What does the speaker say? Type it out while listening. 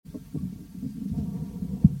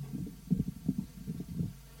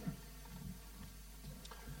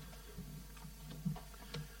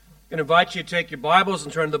I'm going to invite you to take your Bibles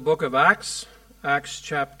and turn to the book of Acts, Acts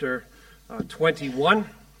chapter 21.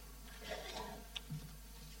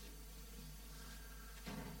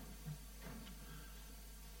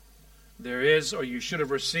 There is, or you should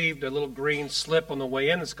have received, a little green slip on the way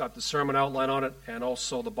in. It's got the sermon outline on it and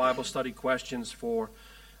also the Bible study questions for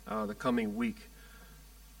the coming week.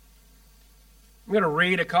 I'm going to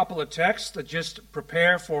read a couple of texts that just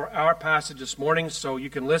prepare for our passage this morning so you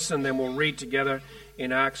can listen, then we'll read together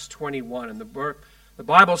in Acts 21. And the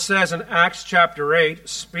Bible says in Acts chapter 8,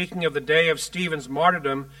 speaking of the day of Stephen's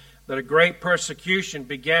martyrdom, that a great persecution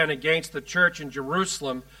began against the church in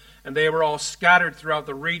Jerusalem, and they were all scattered throughout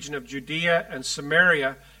the region of Judea and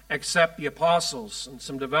Samaria, except the apostles. And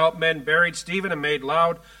some devout men buried Stephen and made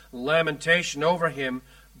loud lamentation over him.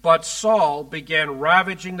 But Saul began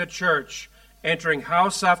ravaging the church, entering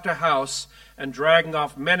house after house, and dragging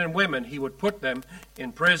off men and women. He would put them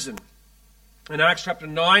in prison. In Acts chapter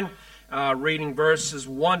 9, reading verses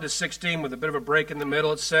 1 to 16 with a bit of a break in the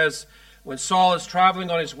middle, it says, when Saul is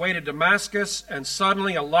traveling on his way to Damascus, and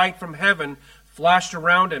suddenly a light from heaven flashed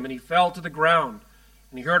around him, and he fell to the ground.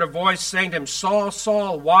 And he heard a voice saying to him, Saul,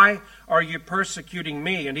 Saul, why are you persecuting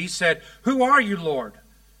me? And he said, Who are you, Lord?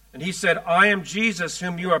 And he said, I am Jesus,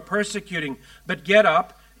 whom you are persecuting. But get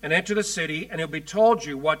up and enter the city, and it will be told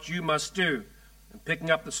you what you must do. And picking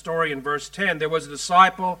up the story in verse 10, there was a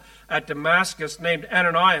disciple at Damascus named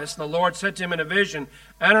Ananias, and the Lord said to him in a vision,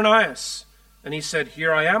 Ananias. And he said,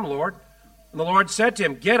 Here I am, Lord. And the Lord said to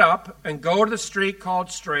him, Get up and go to the street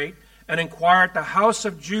called Straight, and inquire at the house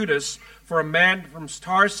of Judas for a man from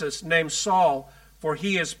Tarsus named Saul, for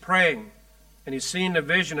he is praying. And he seen in a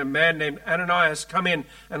vision a man named Ananias come in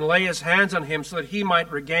and lay his hands on him so that he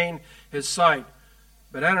might regain his sight.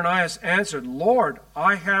 But Ananias answered, Lord,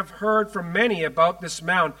 I have heard from many about this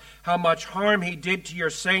man, how much harm he did to your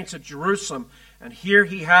saints at Jerusalem. And here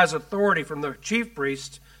he has authority from the chief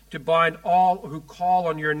priests to bind all who call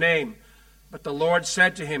on your name. But the Lord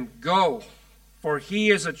said to him, Go, for he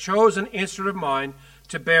is a chosen instrument of mine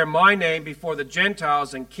to bear my name before the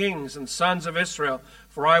Gentiles and kings and sons of Israel.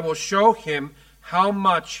 For I will show him how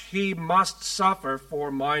much he must suffer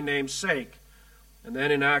for my name's sake. And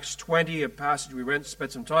then in Acts 20, a passage we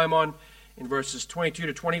spent some time on, in verses 22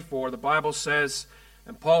 to 24, the Bible says,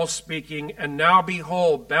 and Paul speaking, And now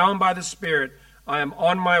behold, bound by the Spirit, I am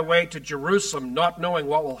on my way to Jerusalem, not knowing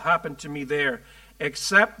what will happen to me there,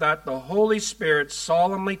 except that the Holy Spirit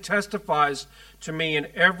solemnly testifies to me in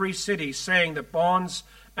every city, saying that bonds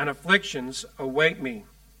and afflictions await me.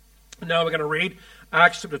 Now we're going to read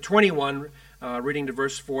Acts chapter 21, reading to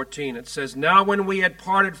verse 14. It says, Now when we had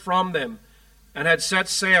parted from them, and had set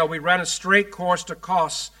sail, we ran a straight course to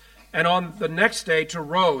Kos, and on the next day to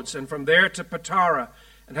Rhodes, and from there to Patara.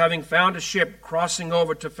 And having found a ship crossing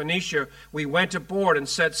over to Phoenicia, we went aboard and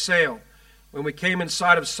set sail. When we came in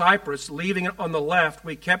sight of Cyprus, leaving it on the left,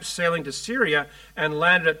 we kept sailing to Syria and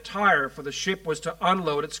landed at Tyre, for the ship was to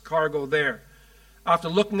unload its cargo there. After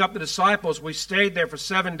looking up the disciples, we stayed there for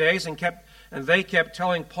 7 days, and they kept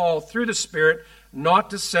telling Paul through the Spirit not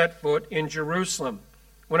to set foot in Jerusalem.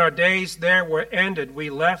 When our days there were ended, we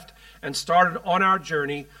left and started on our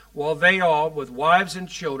journey, while they all, with wives and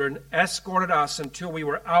children, escorted us until we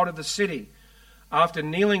were out of the city. After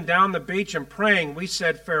kneeling down the beach and praying, we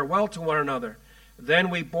said farewell to one another. Then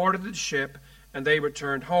we boarded the ship, and they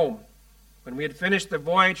returned home. When we had finished the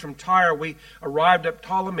voyage from Tyre, we arrived at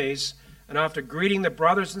Ptolemais, and after greeting the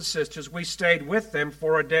brothers and sisters, we stayed with them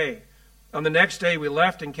for a day. On the next day we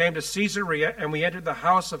left and came to Caesarea, and we entered the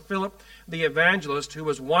house of Philip the evangelist, who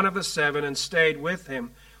was one of the 7, and stayed with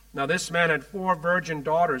him. Now this man had 4 virgin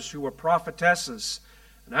daughters who were prophetesses.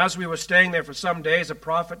 And as we were staying there for some days, a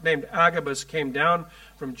prophet named Agabus came down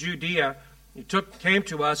from Judea. He came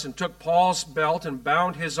to us and took Paul's belt and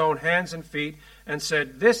bound his own hands and feet and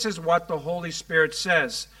said, This is what the Holy Spirit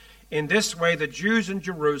says. In this way the Jews in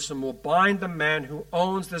Jerusalem will bind the man who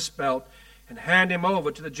owns this belt and hand him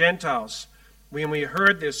over to the Gentiles. When we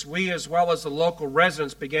heard this, we as well as the local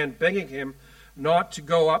residents began begging him not to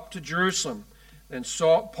go up to Jerusalem. Then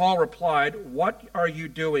Paul replied, What are you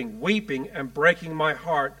doing, weeping and breaking my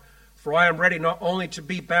heart? For I am ready not only to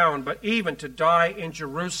be bound, but even to die in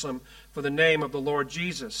Jerusalem for the name of the Lord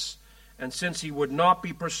Jesus. And since he would not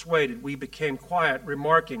be persuaded, we became quiet,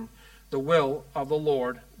 remarking, The will of the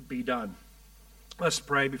Lord be done. Let's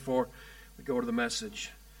pray before we go to the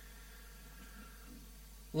message.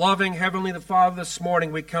 Loving Heavenly the Father, this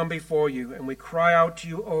morning we come before you and we cry out to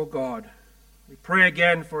you, O God. We pray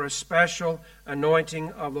again for a special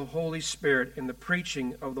anointing of the Holy Spirit in the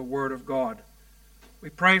preaching of the Word of God. We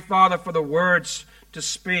pray, Father, for the words to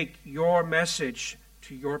speak your message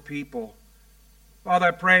to your people. Father,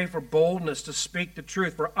 I pray for boldness to speak the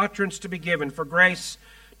truth, for utterance to be given, for grace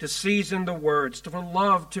to season the words, for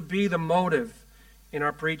love to be the motive in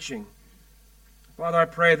our preaching. Father, I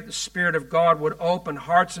pray that the Spirit of God would open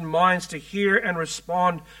hearts and minds to hear and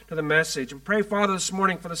respond to the message. We pray, Father, this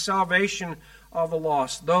morning for the salvation of the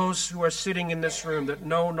lost, those who are sitting in this room that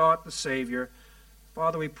know not the Savior.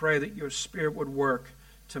 Father, we pray that your Spirit would work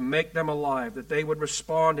to make them alive, that they would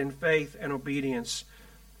respond in faith and obedience.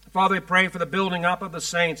 Father, we pray for the building up of the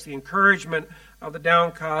saints, the encouragement of the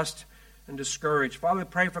downcast and discouraged. Father, we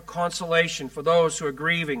pray for consolation for those who are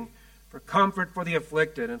grieving, for comfort for the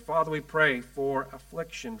afflicted. And Father, we pray for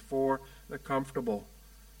affliction for the comfortable.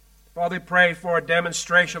 Father, we pray for a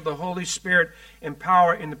demonstration of the Holy Spirit in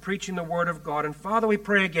power in the preaching the Word of God. And Father, we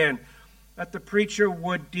pray again that the preacher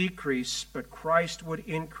would decrease, but Christ would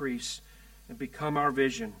increase and become our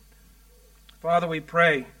vision. Father, we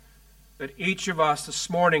pray that each of us this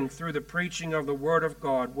morning, through the preaching of the Word of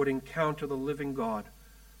God, would encounter the living God.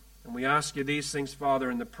 And we ask you these things,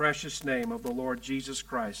 Father, in the precious name of the Lord Jesus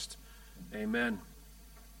Christ. Amen.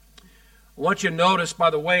 I want you to notice,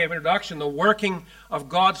 by the way of introduction, the working of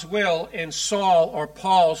God's will in Saul or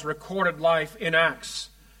Paul's recorded life in Acts.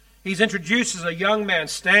 He's introduced as a young man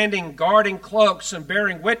standing, guarding cloaks, and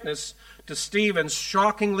bearing witness to Stephen's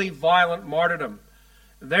shockingly violent martyrdom.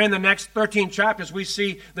 Then in the next 13 chapters, we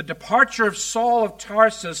see the departure of Saul of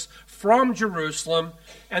Tarsus from Jerusalem,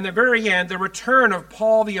 and at the very end, the return of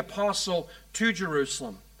Paul the Apostle to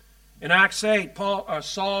Jerusalem. In Acts 8,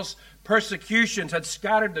 Saul's persecutions had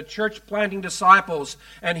scattered the church-planting disciples,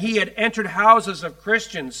 and he had entered houses of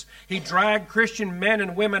Christians. He dragged Christian men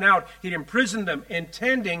and women out. He'd imprisoned them,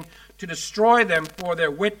 intending to destroy them for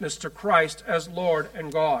their witness to Christ as Lord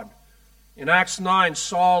and God. In Acts 9,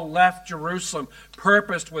 Saul left Jerusalem,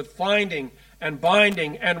 purposed with finding and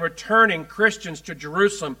binding and returning Christians to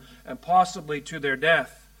Jerusalem and possibly to their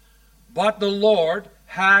death. But the Lord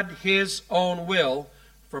had his own will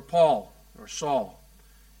for Paul, or Saul.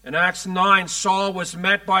 In Acts 9, Saul was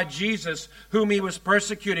met by Jesus, whom he was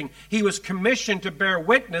persecuting. He was commissioned to bear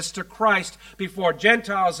witness to Christ before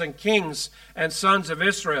Gentiles and kings and sons of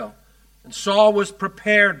Israel. And Saul was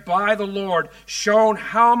prepared by the Lord, shown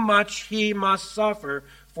how much he must suffer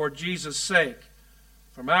for Jesus' sake.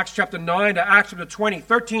 From Acts chapter 9 to Acts chapter 20,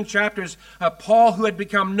 13 chapters, Saul, who had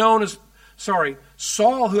become known as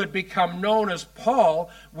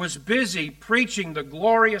Paul, was busy preaching the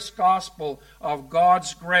glorious gospel of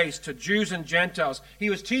God's grace to Jews and Gentiles.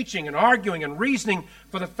 He was teaching and arguing and reasoning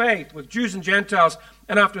for the faith with Jews and Gentiles.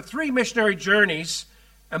 And after 3 missionary journeys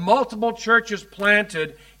and multiple churches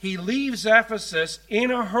planted, he leaves Ephesus in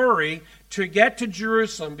a hurry to get to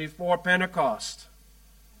Jerusalem before Pentecost.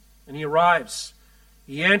 And he arrives.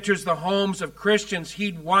 He enters the homes of Christians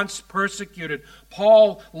he'd once persecuted.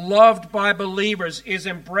 Paul, loved by believers, is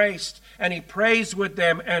embraced, and he prays with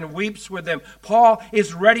them and weeps with them. Paul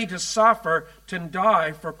is ready to suffer, to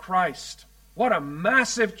die for Christ. What a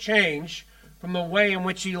massive change from the way in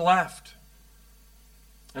which he left.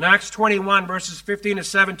 In Acts 21, verses 15 to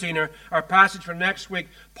 17, our passage for next week,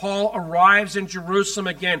 Paul arrives in Jerusalem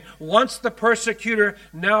again, once the persecutor,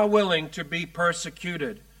 now willing to be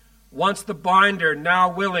persecuted. Once the binder, now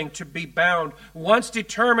willing to be bound. Once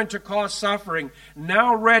determined to cause suffering,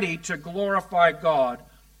 now ready to glorify God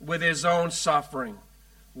with his own suffering.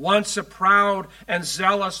 Once a proud and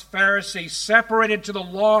zealous Pharisee, separated to the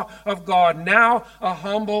law of God, now a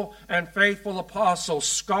humble and faithful apostle,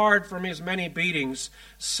 scarred from his many beatings,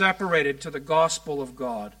 separated to the gospel of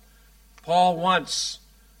God. Paul once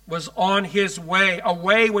was on his way, a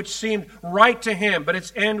way which seemed right to him, but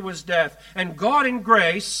its end was death. And God in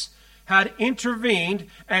grace had intervened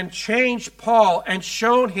and changed Paul and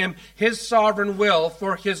shown him his sovereign will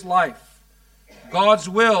for his life. God's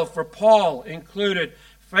will for Paul included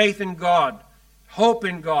faith in God, hope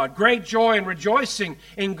in God, great joy and rejoicing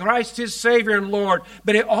in Christ his Savior and Lord,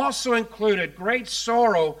 but it also included great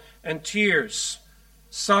sorrow and tears,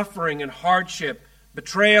 suffering and hardship,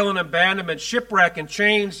 betrayal and abandonment, shipwreck and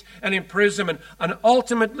chains and imprisonment, and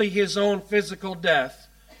ultimately his own physical death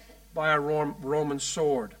by a Roman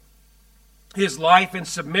sword. His life in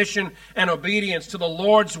submission and obedience to the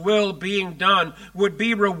Lord's will being done would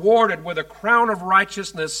be rewarded with a crown of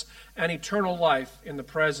righteousness and eternal life in the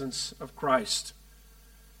presence of Christ.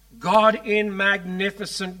 God, in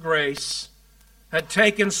magnificent grace, had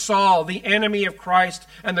taken Saul, the enemy of Christ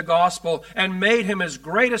and the gospel, and made him his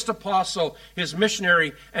greatest apostle, his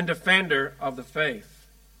missionary and defender of the faith.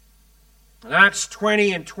 And Acts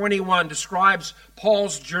 20 and 21 describes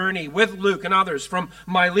Paul's journey with Luke and others from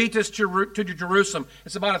Miletus to Jerusalem.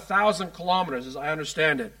 It's about 1,000 kilometers, as I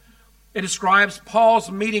understand it. It describes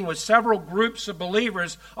Paul's meeting with several groups of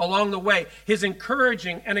believers along the way, his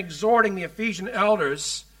encouraging and exhorting the Ephesian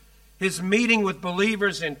elders, his meeting with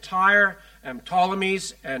believers in Tyre and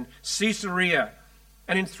Ptolemais and Caesarea.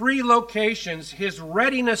 And in 3 locations, his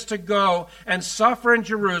readiness to go and suffer in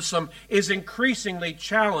Jerusalem is increasingly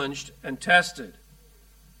challenged and tested.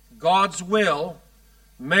 God's will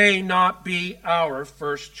may not be our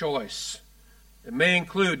first choice. It may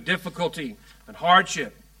include difficulty and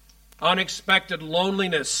hardship, unexpected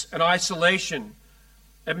loneliness and isolation.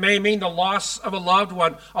 It may mean the loss of a loved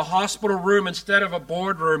one, a hospital room instead of a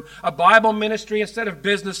boardroom, a Bible ministry instead of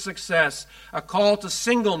business success, a call to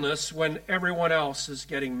singleness when everyone else is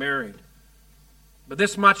getting married. But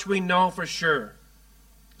this much we know for sure.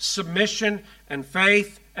 Submission and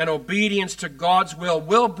faith and obedience to God's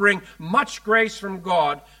will bring much grace from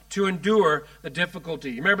God to endure the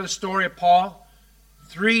difficulty. You remember the story of Paul?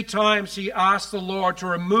 3 times he asked the Lord to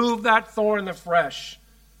remove that thorn in the flesh.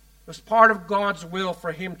 It was part of God's will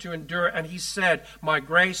for him to endure, and he said, "My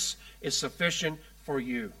grace is sufficient for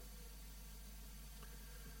you."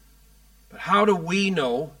 But how do we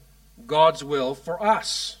know God's will for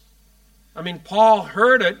us? I mean, Paul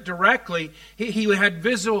heard it directly. He had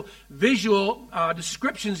visual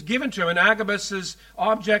descriptions given to him in Agabus's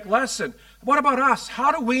object lesson. What about us?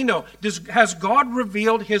 How do we know? Has God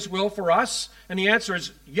revealed his will for us? And the answer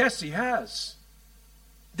is yes, he has.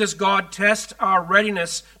 Does God test our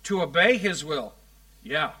readiness to obey his will?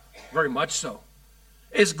 Yeah, very much so.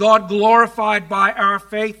 Is God glorified by our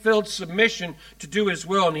faith-filled submission to do his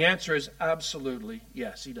will? And the answer is absolutely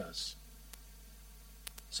yes, he does.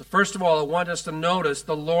 So first of all, I want us to notice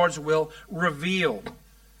the Lord's will revealed.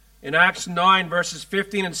 In Acts 9, verses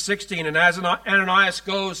 15 and 16, and as Ananias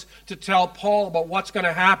goes to tell Paul about what's going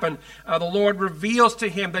to happen, the Lord reveals to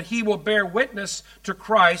him that he will bear witness to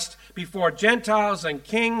Christ before Gentiles and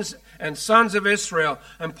kings and sons of Israel.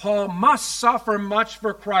 And Paul must suffer much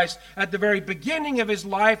for Christ. At the very beginning of his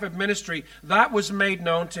life of ministry, that was made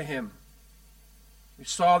known to him. We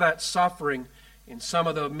saw that suffering in some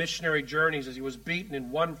of the missionary journeys as he was beaten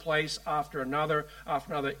in one place after another,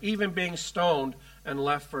 even being stoned and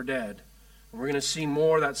left for dead. And we're going to see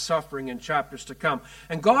more of that suffering in chapters to come.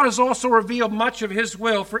 And God has also revealed much of his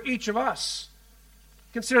will for each of us.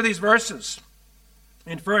 Consider these verses.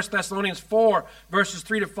 In 1 Thessalonians 4, verses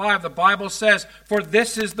 3 to 5, the Bible says, "For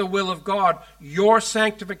this is the will of God, your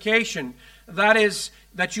sanctification, that is,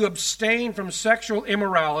 that you abstain from sexual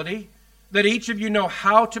immorality, that each of you know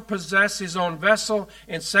how to possess his own vessel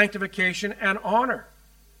in sanctification and honor."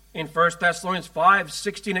 In 1 Thessalonians 5,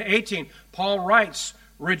 16 and 18, Paul writes,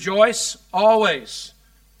 "Rejoice always,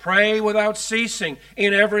 pray without ceasing,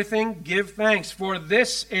 in everything give thanks, for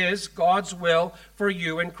this is God's will for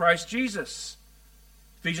you in Christ Jesus."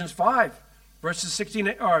 Ephesians 5, verses 15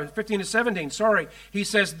 to 17, he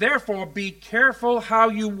says, "Therefore be careful how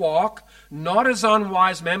you walk, not as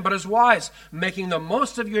unwise men, but as wise, making the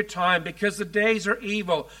most of your time, because the days are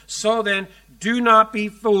evil. So then, do not be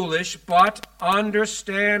foolish, but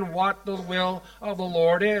understand what the will of the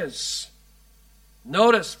Lord is."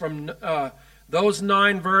 Notice from those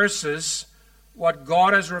 9 verses what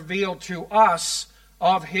God has revealed to us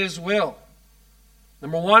of his will.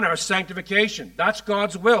 Number 1, our sanctification. That's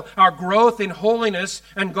God's will. Our growth in holiness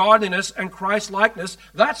and godliness and Christ-likeness,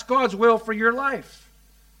 that's God's will for your life.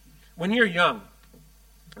 When you're young,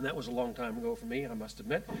 and that was a long time ago for me, I must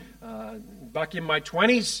admit, back in my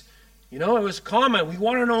 20s, it was common. We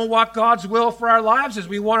want to know what God's will for our lives is.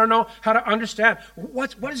 We want to know how to understand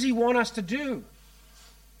what does he want us to do.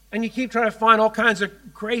 And you keep trying to find all kinds of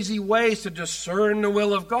crazy ways to discern the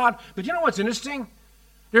will of God. But you know what's interesting?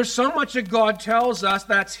 There's so much that God tells us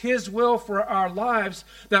that's his will for our lives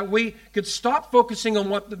that we could stop focusing on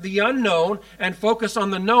what the unknown and focus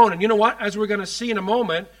on the known. And you know what? As we're going to see in a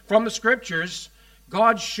moment from the Scriptures,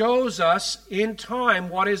 God shows us in time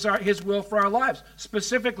what is his will for our lives.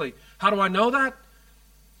 Specifically, how do I know that?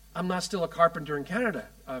 I'm not still a carpenter in Canada.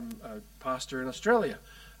 I'm a pastor in Australia.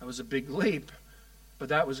 That was a big leap. But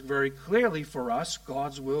that was very clearly for us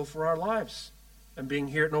God's will for our lives. And being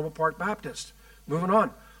here at Noble Park Baptist. Moving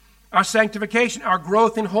on. Our sanctification, our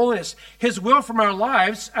growth in holiness. His will from our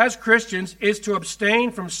lives as Christians is to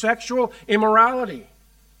abstain from sexual immorality.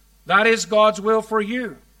 That is God's will for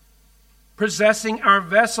you. Possessing our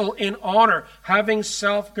vessel in honor, having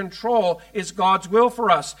self-control is God's will for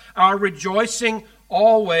us. Our rejoicing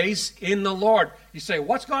always in the Lord. You say,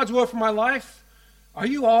 what's God's will for my life? Are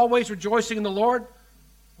you always rejoicing in the Lord?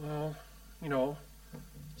 Well,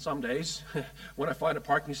 some days, when I find a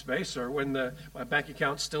parking space or when my bank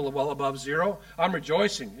account's still well above zero, I'm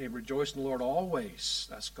rejoicing. Hey, rejoice in the Lord always.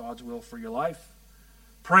 That's God's will for your life.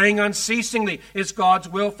 Praying unceasingly is God's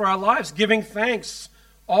will for our lives. Giving thanks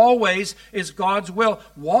always is God's will.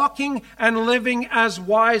 Walking and living as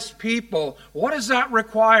wise people. What does that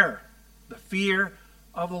require? The fear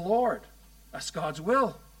of the Lord. That's God's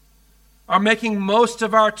will. Are making most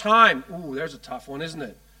of our time. Ooh, there's a tough one, isn't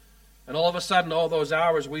it? And all of a sudden, all those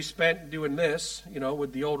hours we spent doing this,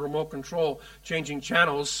 with the old remote control, changing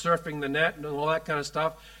channels, surfing the net, and all that kind of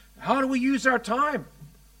stuff. How do we use our time?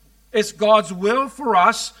 It's God's will for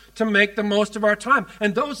us to make the most of our time.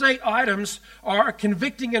 And those 8 items are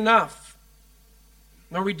convicting enough.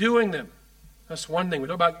 Are we doing them? That's one thing. We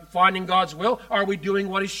talk about finding God's will. Are we doing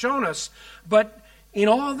what He's shown us? But in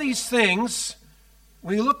all these things,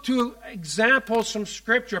 when you look to examples from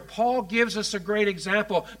Scripture, Paul gives us a great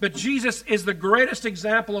example. But Jesus is the greatest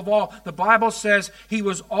example of all. The Bible says He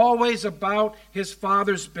was always about His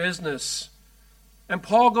Father's business. And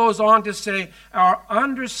Paul goes on to say, our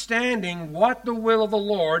understanding what the will of the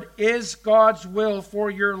Lord is God's will for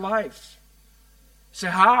your life. So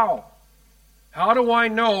how? How do I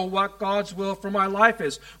know what God's will for my life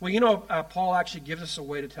is? Well, Paul actually gives us a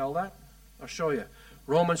way to tell that. I'll show you.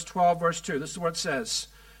 Romans 12, verse 2. This is what it says.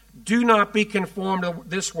 Do not be conformed to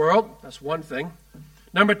this world. That's one thing.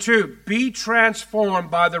 Number 2, be transformed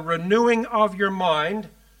by the renewing of your mind.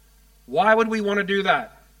 Why would we want to do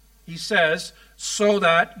that? He says, so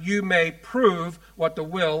that you may prove what the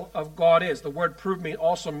will of God is. The word prove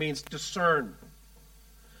also means discern.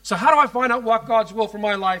 So how do I find out what God's will for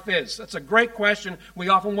my life is? That's a great question we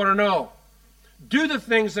often want to know. Do the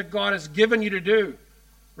things that God has given you to do.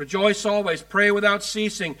 Rejoice always, pray without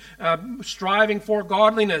ceasing, striving for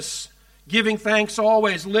godliness, giving thanks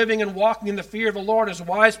always, living and walking in the fear of the Lord as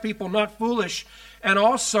wise people, not foolish, and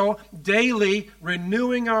also daily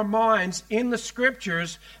renewing our minds in the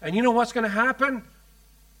Scriptures. And you know what's going to happen?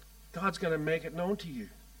 God's going to make it known to you.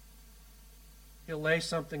 He'll lay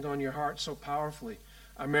something on your heart so powerfully.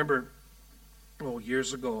 I remember,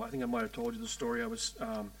 years ago, I think I might have told you the story.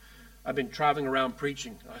 I've been traveling around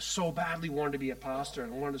preaching. I so badly wanted to be a pastor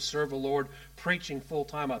and I wanted to serve the Lord preaching full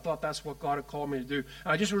time. I thought that's what God had called me to do.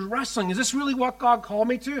 And I just was wrestling. Is this really what God called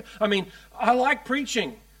me to? I mean, I like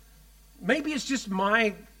preaching. Maybe it's just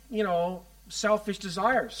my, selfish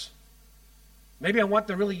desires. Maybe I want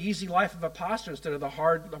the really easy life of a pastor instead of the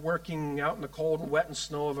hard working out in the cold and wet and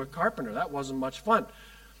snow of a carpenter. That wasn't much fun.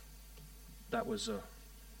 I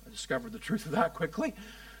discovered the truth of that quickly.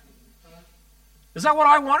 Is that what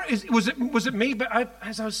I wanted? Was it me? But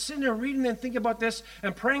as I was sitting there reading and thinking about this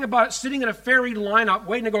and praying about it, sitting in a ferry lineup,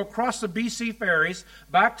 waiting to go across the BC ferries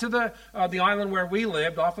back to the island where we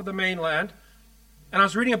lived, off of the mainland, and I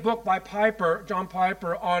was reading a book by John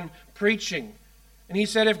Piper, on preaching. And he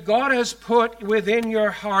said, if God has put within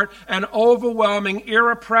your heart an overwhelming,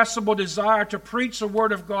 irrepressible desire to preach the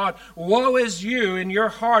Word of God, woe is you in your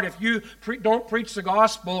heart if you don't preach the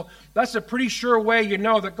gospel. That's a pretty sure way you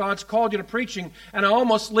know that God's called you to preaching. And I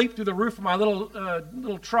almost leaped through the roof of my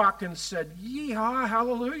little truck and said, yeehaw,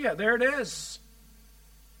 hallelujah, there it is.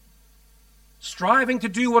 Striving to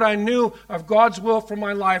do what I knew of God's will for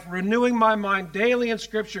my life, renewing my mind daily in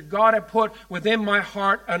Scripture, God had put within my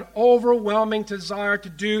heart an overwhelming desire to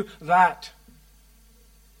do that.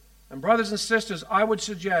 And brothers and sisters, I would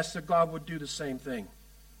suggest that God would do the same thing.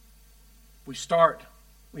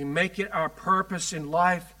 We make it our purpose in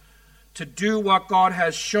life to do what God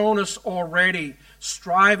has shown us already,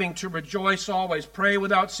 striving to rejoice always, pray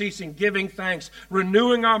without ceasing, giving thanks,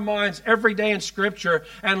 renewing our minds every day in Scripture,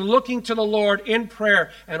 and looking to the Lord in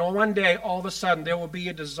prayer. And one day, all of a sudden, there will be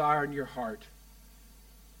a desire in your heart.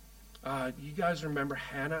 You guys remember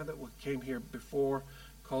Hannah that came here before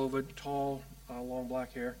COVID, tall, long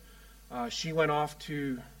black hair? She went off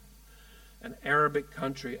to an Arabic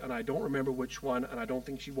country, and I don't remember which one, and I don't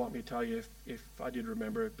think she'd want me to tell you if I did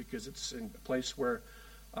remember it, because it's in a place where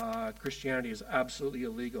Christianity is absolutely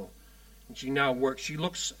illegal. And she now works. She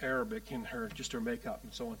looks Arabic in her makeup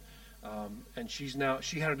and so on. And she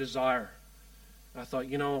had a desire. I thought,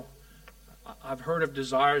 I've heard of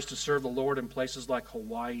desires to serve the Lord in places like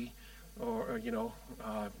Hawaii or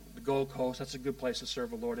the Gold Coast. That's a good place to serve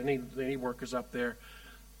the Lord. Any workers up there.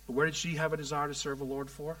 But where did she have a desire to serve the Lord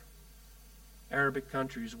for? Arabic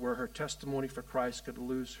countries where her testimony for Christ could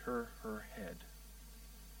lose her head.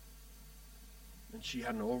 And she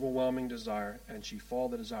had an overwhelming desire, and she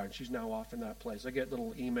followed the desire, and she's now off in that place. I get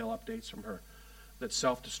little email updates from her that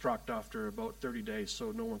self-destruct after about 30 days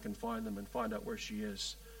so no one can find them and find out where she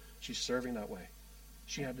is. She's serving that way.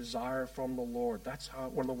 She had desire from the Lord. That's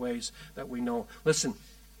one of the ways that we know. Listen,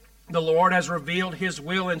 the Lord has revealed His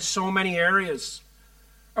will in so many areas.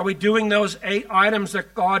 Are we doing those 8 items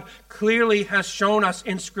that God clearly has shown us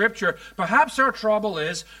in Scripture? Perhaps our trouble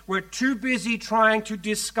is we're too busy trying to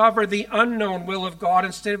discover the unknown will of God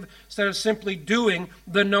instead of simply doing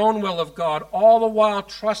the known will of God, all the while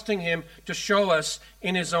trusting Him to show us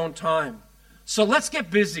in His own time. So let's get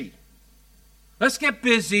busy. Let's get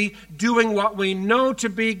busy doing what we know to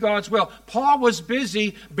be God's will. Paul was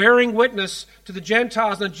busy bearing witness to the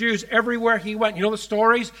Gentiles and the Jews everywhere he went. You know the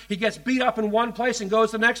stories? He gets beat up in one place and goes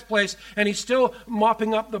to the next place, and he's still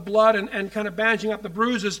mopping up the blood and kind of bandaging up the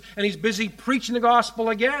bruises, and he's busy preaching the gospel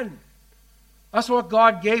again. That's what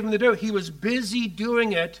God gave him to do. He was busy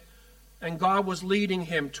doing it, and God was leading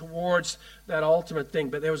him towards that ultimate thing.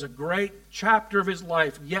 But there was a great chapter of his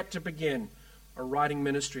life yet to begin. A writing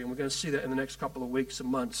ministry, and we're going to see that in the next couple of weeks and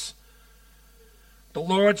months. The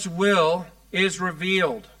Lord's will is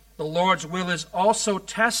revealed. The Lord's will is also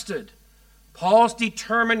tested. Paul's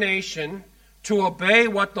determination to obey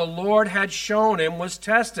what the Lord had shown him was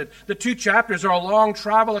tested. The 2 chapters are a long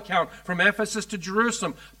travel account from Ephesus to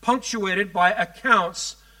Jerusalem, punctuated by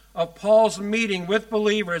accounts of Paul's meeting with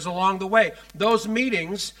believers along the way. Those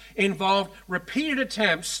meetings involved repeated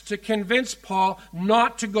attempts to convince Paul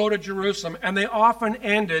not to go to Jerusalem, and they often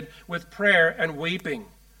ended with prayer and weeping.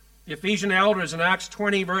 The Ephesian elders in Acts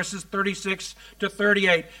 20, verses 36 to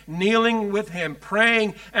 38, kneeling with him,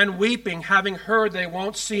 praying and weeping, having heard they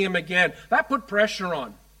won't see him again. That put pressure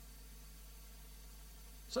on.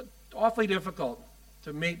 It's awfully difficult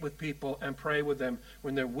to meet with people and pray with them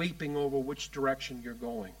when they're weeping over which direction you're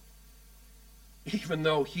going. Even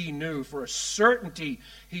though he knew for a certainty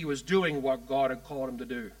he was doing what God had called him to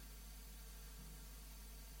do.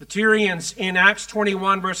 The Tyrians in Acts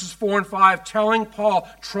 21 verses 4 and 5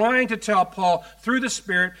 trying to tell Paul through the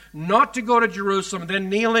Spirit not to go to Jerusalem, then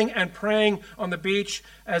kneeling and praying on the beach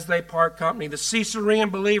as they part company. The Caesarean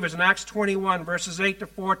believers in Acts 21 verses 8 to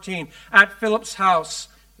 14 at Philip's house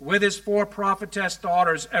with his 4 prophetess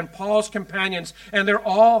daughters and Paul's companions, and they're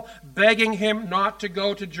all begging him not to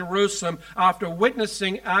go to Jerusalem after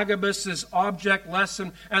witnessing Agabus' object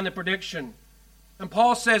lesson and the prediction. And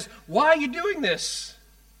Paul says, "Why are you doing this?"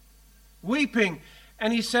 Weeping.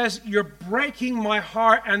 And he says, "You're breaking my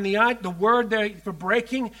heart." And the word there for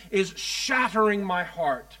breaking is shattering my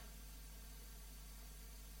heart.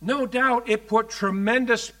 No doubt it put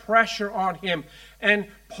tremendous pressure on him. And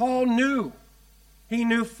Paul knew. He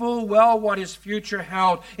knew full well what his future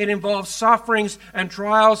held. It involved sufferings and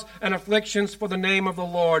trials and afflictions for the name of the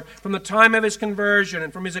Lord. From the time of his conversion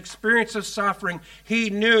and from his experience of suffering, he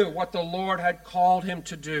knew what the Lord had called him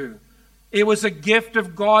to do. It was a gift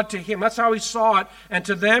of God to him. That's how he saw it, and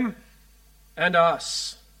to them and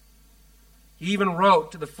us. He even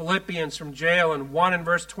wrote to the Philippians from jail in 1 and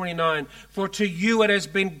verse 29, "For to you it has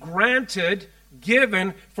been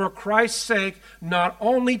given for Christ's sake, not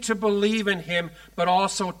only to believe in him, but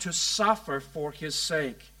also to suffer for his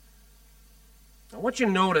sake." I want you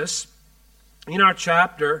to notice in our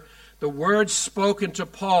chapter the words spoken to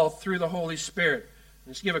Paul through the Holy Spirit.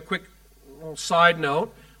 Just give a quick little side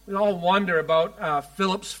note. We all wonder about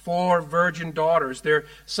Philip's 4 virgin daughters. They're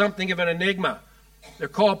something of an enigma. They're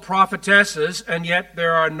called prophetesses, and yet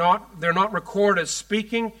they're not recorded as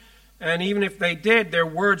speaking. And even if they did, their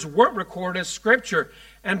words weren't recorded as Scripture.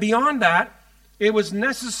 And beyond that, it was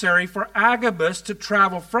necessary for Agabus to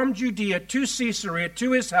travel from Judea to Caesarea,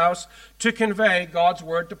 to his house, to convey God's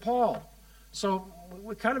word to Paul. So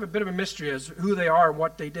we're kind of a bit of a mystery as to who they are and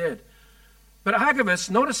what they did. But Agabus,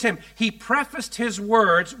 notice him, he prefaced his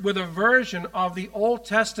words with a version of the Old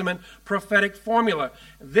Testament prophetic formula.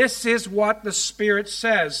 This is what the Spirit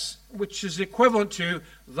says, which is equivalent to,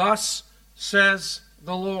 "Thus says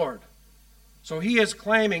the Lord." So he is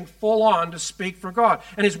claiming full on to speak for God.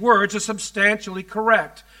 And his words are substantially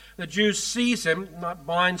correct. The Jews seize him, not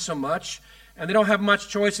bind so much, and they don't have much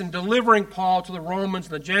choice in delivering Paul to the Romans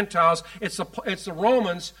and the Gentiles. It's the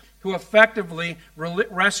Romans who effectively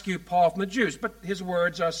rescue Paul from the Jews. But his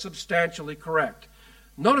words are substantially correct.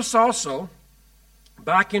 Notice also,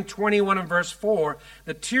 back in 21 and verse 4,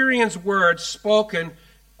 the Tyrians' words spoken,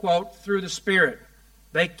 quote, through the Spirit.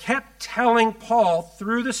 They kept telling Paul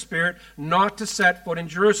through the Spirit not to set foot in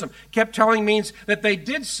Jerusalem. Kept telling means that they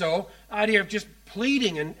did so, idea of just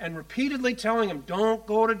pleading and repeatedly telling him, "Don't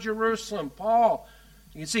go to Jerusalem, Paul."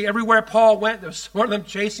 You can see everywhere Paul went, there was one of them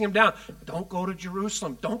chasing him down. "Don't go to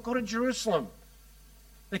Jerusalem. Don't go to Jerusalem."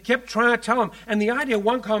 They kept trying to tell him. And the idea,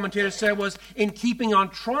 one commentator said, was in keeping on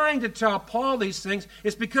trying to tell Paul these things,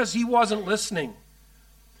 it's because he wasn't listening.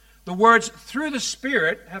 The words "through the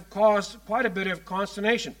Spirit" have caused quite a bit of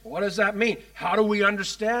consternation. What does that mean? How do we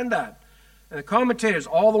understand that? And the commentators,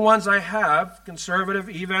 all the ones I have, conservative,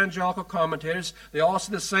 evangelical commentators, they all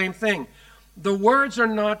say the same thing. The words are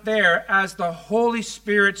not there as the Holy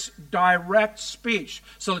Spirit's direct speech.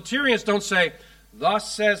 So the Tyrians don't say,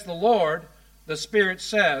 thus says the Lord, the Spirit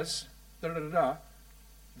says, da-da-da-da.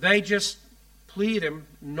 They just plead him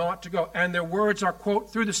not to go. And their words are,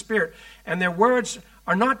 quote, through the Spirit. And their words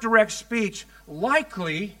are not direct speech,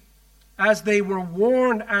 likely as they were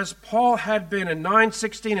warned as Paul had been in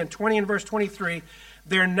 9:16 and 20 and verse 23,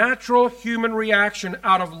 their natural human reaction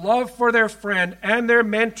out of love for their friend and their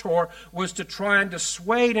mentor was to try and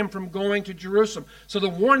dissuade him from going to Jerusalem. So the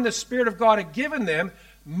warning the Spirit of God had given them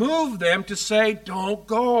moved them to say, don't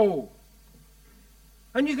go.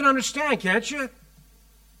 And you can understand, can't you?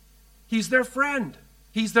 He's their friend.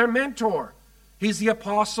 He's their mentor. He's the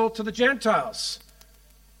apostle to the Gentiles.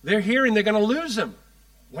 They're hearing they're going to lose him.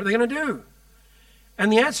 What are they going to do?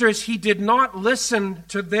 And the answer is he did not listen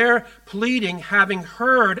to their pleading, having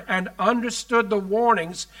heard and understood the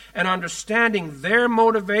warnings and understanding their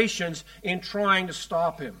motivations in trying to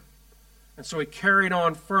stop him. And so he carried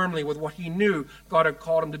on firmly with what he knew God had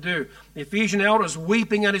called him to do. The Ephesian elders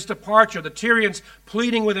weeping at his departure, the Tyrians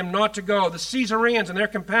pleading with him not to go, the Caesareans and their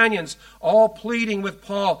companions all pleading with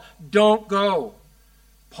Paul, don't go.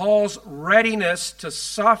 Paul's readiness to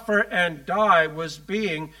suffer and die was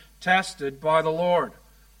being tested by the Lord.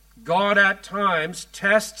 God at times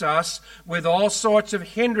tests us with all sorts of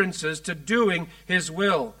hindrances to doing his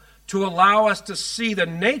will, to allow us to see the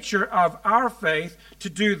nature of our faith to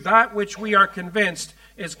do that which we are convinced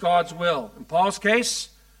is God's will. In Paul's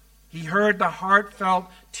case, he heard the heartfelt,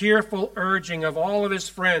 tearful urging of all of his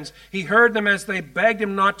friends. He heard them as they begged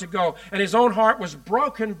him not to go, and his own heart was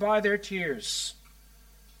broken by their tears.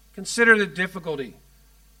 Consider the difficulty.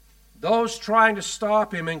 Those trying to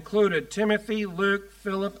stop him included Timothy, Luke,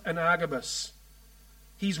 Philip, and Agabus.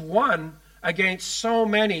 He's won against so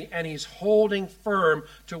many, and he's holding firm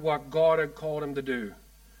to what God had called him to do.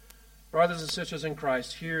 Brothers and sisters in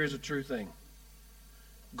Christ, here is a true thing.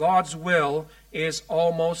 God's will is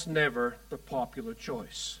almost never the popular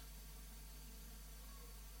choice.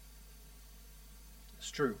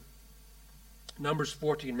 It's true. Numbers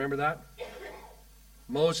 14, remember that?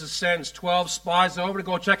 Moses sends 12 spies over to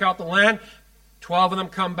go check out the land. 12 of them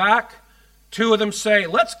come back. 2 of them say,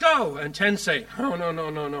 let's go. And 10 say,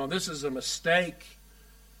 no, this is a mistake.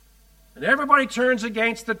 And everybody turns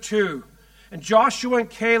against the 2. And Joshua and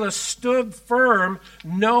Caleb stood firm,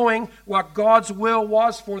 knowing what God's will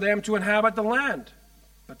was for them to inhabit the land.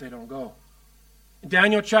 But they don't go. In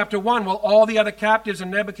Daniel chapter 1, while all the other captives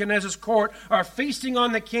in Nebuchadnezzar's court are feasting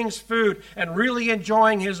on the king's food and really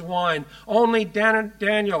enjoying his wine, only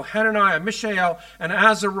Daniel, Hananiah, Mishael, and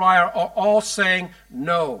Azariah are all saying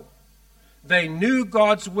no. They knew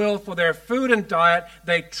God's will for their food and diet,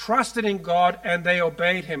 they trusted in God, and they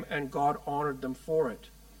obeyed him, and God honored them for it.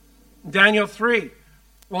 In Daniel 3,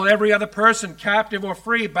 while every other person, captive or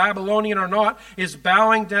free, Babylonian or not, is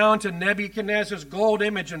bowing down to Nebuchadnezzar's gold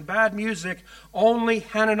image and bad music, only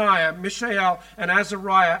Hananiah, Mishael, and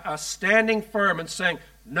Azariah are standing firm and saying,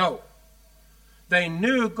 no. They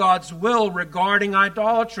knew God's will regarding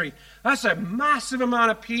idolatry. That's a massive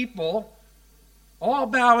amount of people all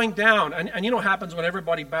bowing down. And you know what happens when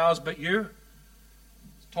everybody bows but you?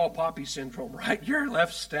 It's tall poppy syndrome, right? You're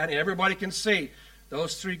left standing. Everybody can see.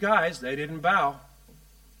 Those 3 guys, they didn't bow.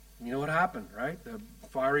 You know what happened, right? The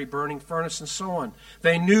fiery burning furnace and so on.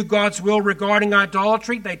 They knew God's will regarding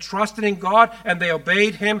idolatry. They trusted in God and they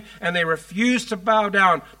obeyed him, and they refused to bow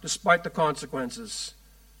down despite the consequences.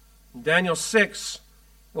 In Daniel 6,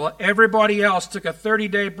 while everybody else took a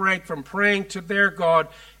 30-day break from praying to their God,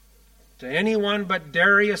 to anyone but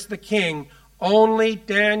Darius the king, only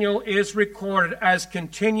Daniel is recorded as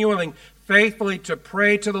continuing faithfully to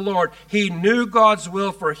pray to the Lord. He knew God's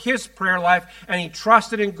will for his prayer life, and he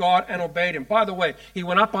trusted in God and obeyed him. By the way, he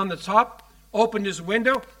went up on the top, opened his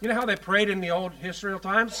window. You know how they prayed in the old Israel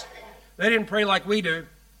times? They didn't pray like we do,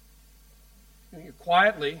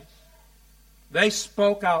 quietly. They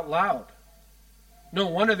spoke out loud. No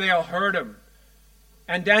wonder they all heard him.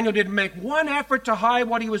 And Daniel didn't make one effort to hide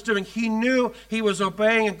what he was doing. He knew he was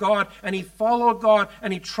obeying God, and he followed God,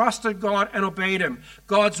 and he trusted God and obeyed him.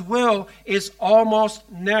 God's will is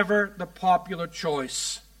almost never the popular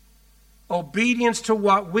choice. Obedience to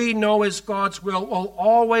what we know is God's will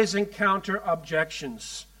always encounter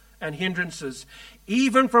objections and hindrances,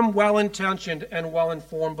 even from well-intentioned and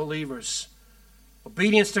well-informed believers.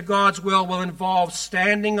 Obedience to God's will involve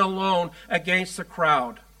standing alone against the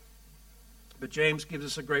crowd. But James gives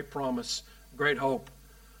us a great promise, great hope.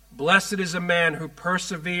 Blessed is a man who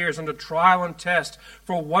perseveres under trial and test,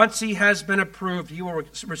 for once he has been approved, he will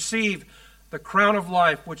receive the crown of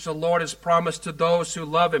life which the Lord has promised to those who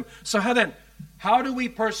love him. So how do we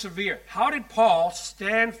persevere? How did Paul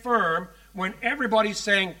stand firm when everybody's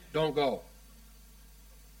saying, don't go?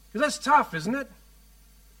 Because that's tough, isn't it?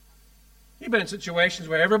 You've been in situations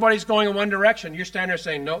where everybody's going in one direction. You're standing there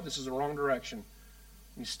saying, no, this is the wrong direction.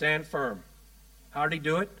 You stand firm. How did he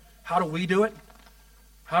do it? How do we do it?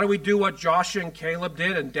 How do we do what Joshua and Caleb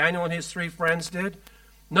did and Daniel and his 3 friends did?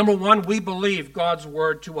 Number one, we believe God's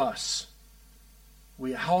word to us.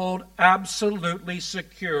 We hold absolutely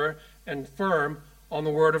secure and firm on the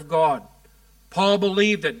word of God. Paul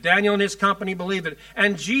believed it. Daniel and his company believed it.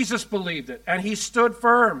 And Jesus believed it. And he stood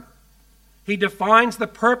firm. He defines the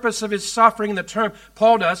purpose of his suffering in the term,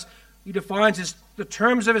 Paul does, he defines the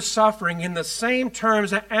terms of his suffering in the same terms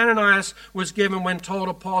that Ananias was given when told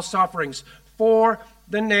of Paul's sufferings. For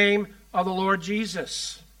the name of the Lord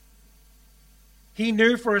Jesus. He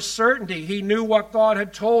knew for a certainty, he knew what God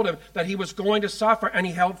had told him, that he was going to suffer, and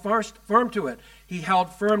he held firm to it. He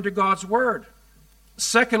held firm to God's word.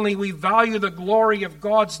 Secondly, we value the glory of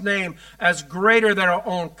God's name as greater than our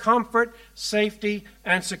own comfort, safety,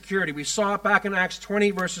 and security. We saw it back in Acts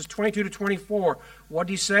 20, verses 22 to 24. What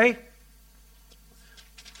did he say?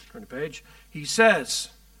 Turn the page. He says,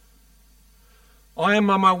 I am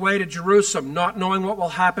on my way to Jerusalem, not knowing what will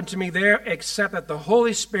happen to me there, except that the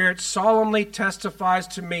Holy Spirit solemnly testifies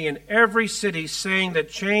to me in every city, saying that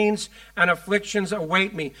chains and afflictions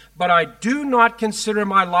await me. But I do not consider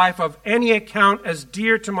my life of any account as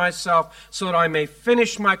dear to myself, so that I may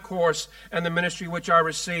finish my course and the ministry which I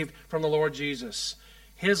received from the Lord Jesus.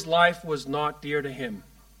 His life was not dear to him.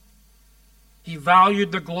 He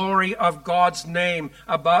valued the glory of God's name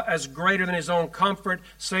as greater than his own comfort,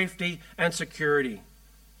 safety, and security.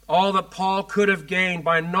 All that Paul could have gained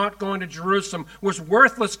by not going to Jerusalem was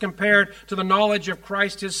worthless compared to the knowledge of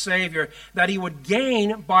Christ his Savior, that he would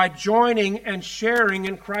gain by joining and sharing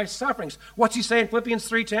in Christ's sufferings. What's he saying in Philippians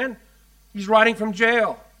 3:10? He's writing from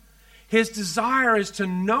jail. His desire is to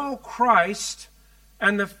know Christ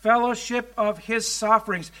and the fellowship of his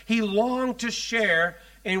sufferings. He longed to share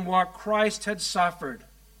in what Christ had suffered.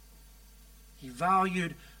 He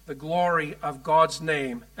valued the glory of God's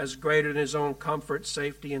name as greater than his own comfort,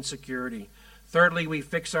 safety, and security. Thirdly, we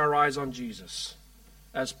fix our eyes on Jesus,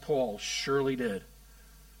 as Paul surely did.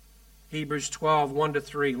 Hebrews 12,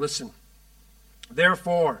 1-3. Listen.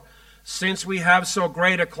 Therefore, since we have so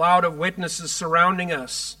great a cloud of witnesses surrounding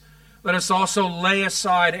us, let us also lay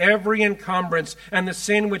aside every encumbrance and the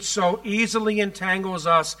sin which so easily entangles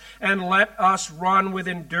us, and let us run with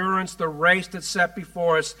endurance the race that's set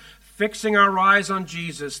before us, fixing our eyes on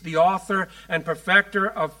Jesus, the author and perfecter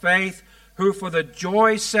of faith, who for the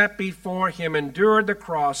joy set before him endured the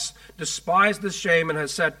cross, despised the shame, and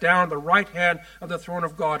has sat down at the right hand of the throne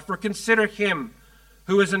of God. For consider him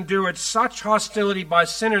who has endured such hostility by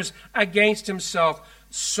sinners against himself,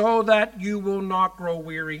 so that you will not grow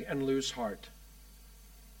weary and lose heart.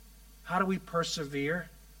 How do we persevere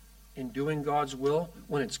in doing God's will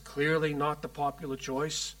when it's clearly not the popular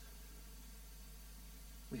choice?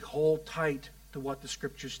 We hold tight to what the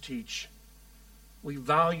Scriptures teach. We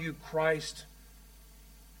value Christ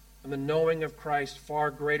and the knowing of Christ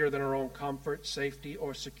far greater than our own comfort, safety,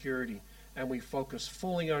 or security. And we focus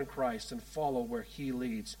fully on Christ and follow where he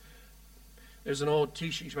leads. There's an old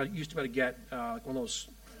T-shirt you used to be able to get, like one of those.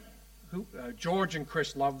 George and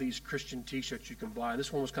Chris love these Christian T-shirts you can buy.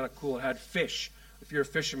 This one was kind of cool. It had fish. If you're a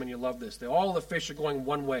fisherman, you love this. All the fish are going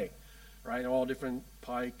one way, right? All different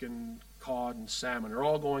pike and cod and salmon. They're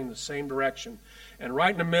all going the same direction. And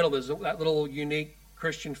right in the middle, there's that little unique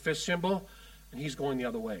Christian fish symbol, and he's going the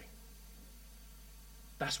other way.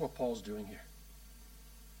 That's what Paul's doing here.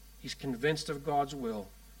 He's convinced of God's will,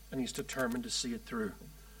 and he's determined to see it through.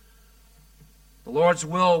 The Lord's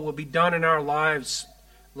will be done in our lives.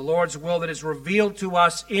 The Lord's will that is revealed to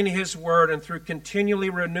us in his word and through continually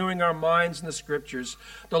renewing our minds in the Scriptures.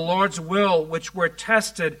 The Lord's will, which we're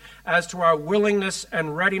tested as to our willingness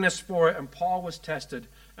and readiness for it. And Paul was tested,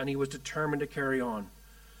 and he was determined to carry on.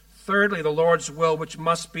 Thirdly, the Lord's will, which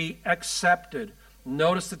must be accepted.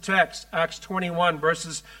 Notice the text, Acts 21,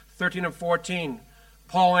 verses 13 and 14.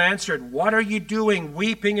 Paul answered, "What are you doing,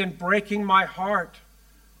 weeping and breaking my heart?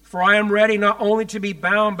 For I am ready not only to be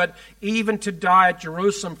bound, but even to die at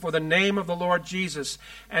Jerusalem for the name of the Lord Jesus."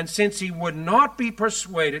 And since he would not be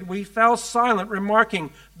persuaded, we fell silent,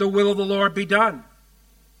 remarking, "The will of the Lord be done."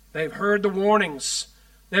 They've heard the warnings.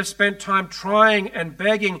 They've spent time trying and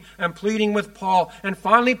begging and pleading with Paul. And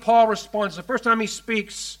finally Paul responds, the first time he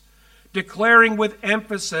speaks, declaring with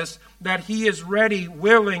emphasis that he is ready,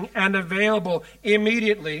 willing, and available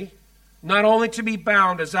immediately not only to be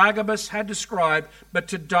bound, as Agabus had described, but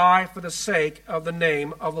to die for the sake of the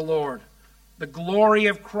name of the Lord. The glory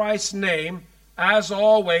of Christ's name, as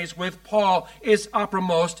always with Paul, is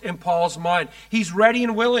uppermost in Paul's mind. He's ready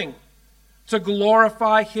and willing to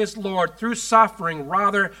glorify his Lord through suffering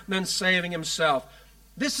rather than saving himself.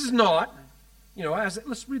 This is not,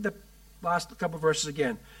 let's read the last couple of verses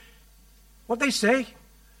again. What they say?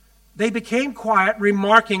 They became quiet,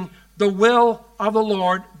 remarking, "The will of the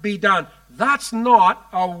Lord be done." That's not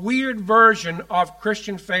a weird version of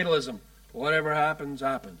Christian fatalism. Whatever happens,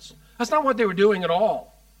 happens. That's not what they were doing at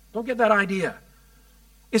all. Don't get that idea.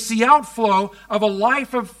 It's the outflow of a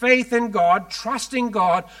life of faith in God, trusting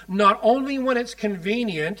God, not only when it's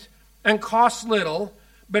convenient and costs little,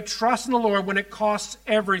 but trusting the Lord when it costs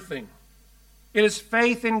everything. It is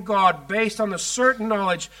faith in God based on the certain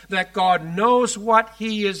knowledge that God knows what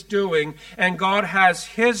He is doing, and God has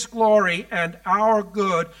His glory and our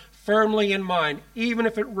good firmly in mind, even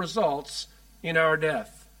if it results in our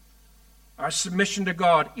death. Our submission to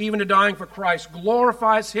God, even to dying for Christ,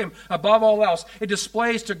 glorifies Him above all else. It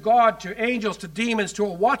displays to God, to angels, to demons, to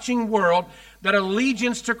a watching world that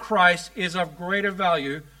allegiance to Christ is of greater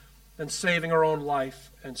value than saving our own life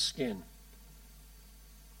and skin.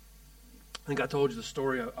 I think I told you the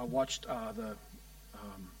story. I watched the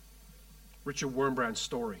Richard Wurmbrand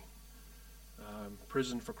story,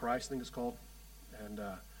 Prison for Christ, I think it's called. And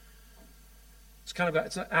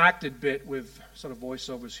it's an acted bit with sort of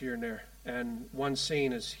voiceovers here and there. And one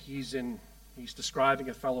scene is he's describing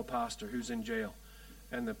a fellow pastor who's in jail,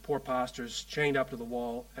 and the poor pastor's chained up to the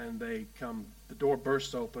wall, and the door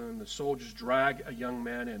bursts open, and the soldiers drag a young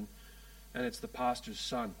man in, and it's the pastor's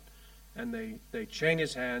son. And they chain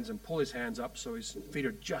his hands and pull his hands up so his feet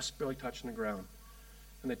are just barely touching the ground.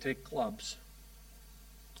 And they take clubs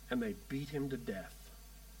and they beat him to death.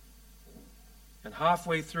 And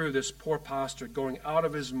halfway through, this poor pastor, going out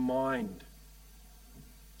of his mind,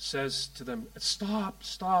 says to them,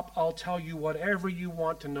 Stop, I'll tell you whatever you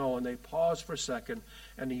want to know. And they pause for a second,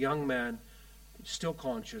 and the young man, still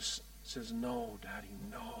conscious, says, "No, Daddy,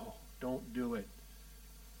 no, don't do it.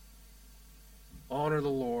 Honor the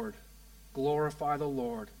Lord. Glorify the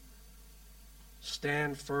Lord.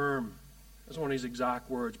 Stand firm." That's one of his exact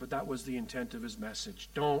words, but that was the intent of his message.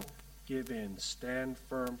 Don't give in. Stand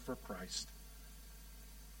firm for Christ.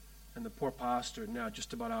 And the poor pastor, now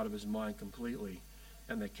just about out of his mind completely,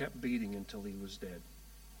 and they kept beating until he was dead.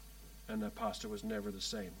 And that pastor was never the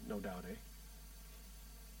same, no doubt,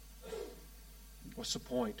 What's the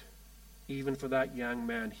point? Even for that young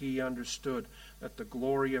man, he understood that the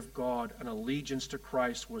glory of God and allegiance to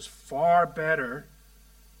Christ was far better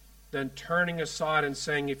than turning aside and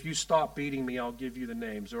saying, "If you stop beating me, I'll give you the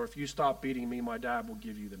names." Or, "If you stop beating me, my dad will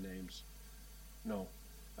give you the names." No.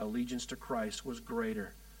 Allegiance to Christ was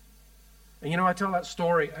greater. And I tell that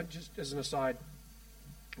story, just as an aside,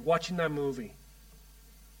 watching that movie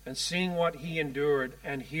and seeing what he endured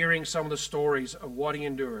and hearing some of the stories of what he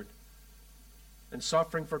endured and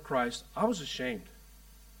suffering for Christ, I was ashamed.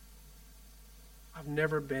 I've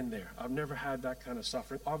never been there. I've never had that kind of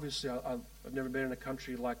suffering. Obviously, I've never been in a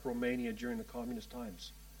country like Romania during the communist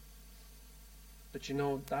times. But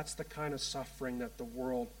that's the kind of suffering that the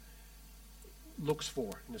world looks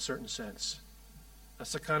for, in a certain sense.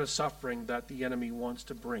 That's the kind of suffering that the enemy wants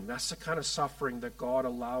to bring. That's the kind of suffering that God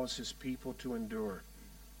allows His people to endure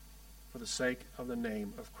for the sake of the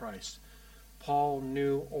name of Christ. Paul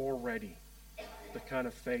knew already the kind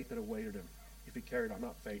of fate that awaited him if he carried on.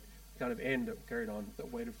 Not fate, the kind of end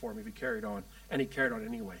that waited for him if he carried on. And he carried on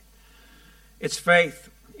anyway. It's faith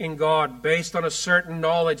in God based on a certain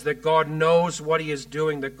knowledge that God knows what He is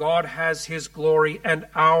doing, that God has His glory and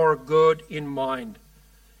our good in mind.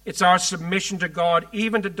 It's our submission to God,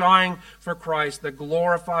 even to dying for Christ, that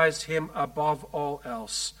glorifies Him above all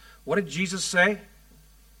else. What did Jesus say?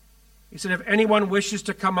 He said, "If anyone wishes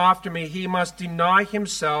to come after me, he must deny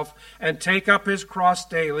himself and take up his cross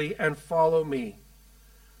daily and follow me.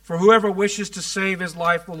 For whoever wishes to save his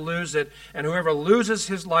life will lose it, and whoever loses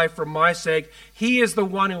his life for my sake, he is the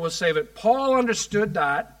one who will save it." Paul understood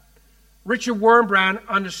that. Richard Wurmbrand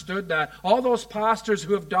understood that. All those pastors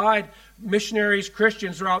who have died, missionaries,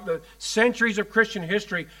 Christians throughout the centuries of Christian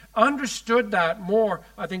history, understood that more,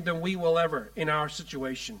 I think, than we will ever in our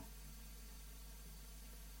situation.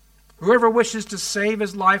 Whoever wishes to save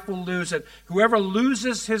his life will lose it. Whoever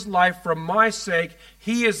loses his life for my sake,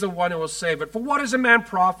 he is the one who will save it. For what is a man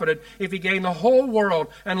profited if he gain the whole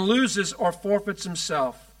world and loses or forfeits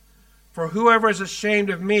himself? For whoever is ashamed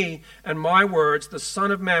of me and my words, the Son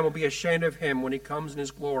of Man will be ashamed of him when He comes in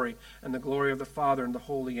His glory and the glory of the Father and the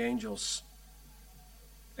holy angels.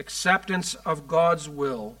 Acceptance of God's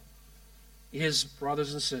will is,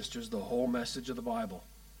 brothers and sisters, the whole message of the Bible.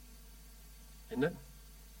 Isn't it?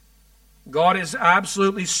 God is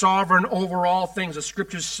absolutely sovereign over all things. The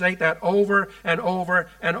scriptures say that over and over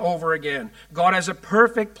and over again. God has a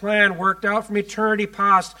perfect plan worked out from eternity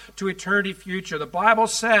past to eternity future. The Bible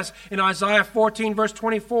says in Isaiah 14 verse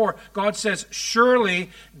 24, God says,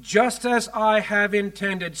 "Surely, just as I have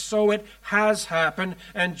intended, so it has happened,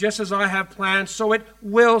 and just as I have planned, so it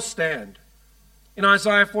will stand." In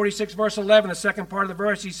Isaiah 46 verse 11, the second part of the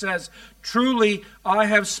verse, he says, "Truly I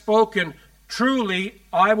have spoken, truly,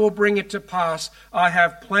 I will bring it to pass. I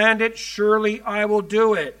have planned it. Surely I will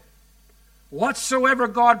do it." Whatsoever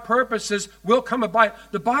God purposes will come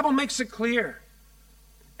about. The Bible makes it clear.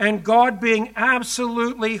 And God, being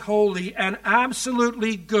absolutely holy and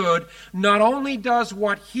absolutely good, not only does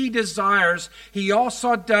what he desires, he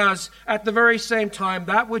also does at the very same time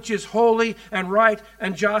that which is holy and right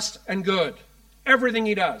and just and good. Everything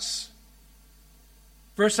he does.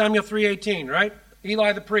 1 Samuel 3:18, right?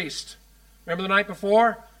 Eli the priest. Remember the night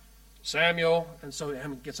before? Samuel, and so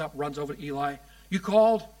he gets up, runs over to Eli. "You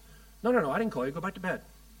called?" No, I didn't call you. Go back to bed.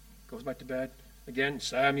 Goes back to bed. Again,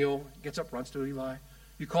 Samuel gets up, runs to Eli.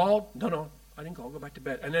 "You called?" No, I didn't call. Go back to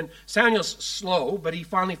bed. And then Samuel's slow, but he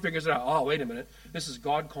finally figures it out. Oh, wait a minute. This is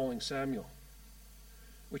God calling Samuel,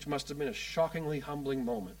 which must have been a shockingly humbling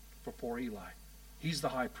moment for poor Eli. He's the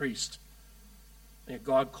high priest. And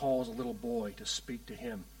God calls a little boy to speak to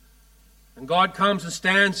him. And God comes and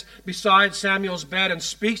stands beside Samuel's bed and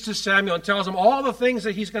speaks to Samuel and tells him all the things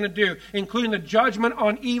that he's going to do, including the judgment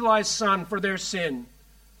on Eli's son for their sin.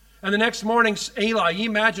 And the next morning, Eli, you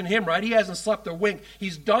imagine him, right? He hasn't slept a wink.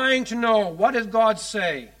 He's dying to know, what does God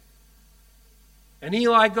say? And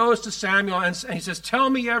Eli goes to Samuel and he says, "Tell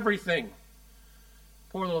me everything."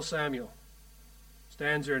 Poor little Samuel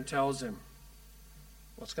stands there and tells him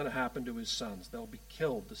what's going to happen to his sons. They'll be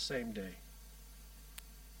killed the same day.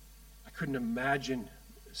 I couldn't imagine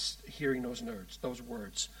hearing those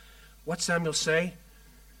words. What Samuel say?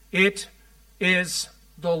 "It is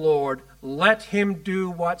the Lord. Let him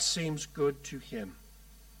do what seems good to him."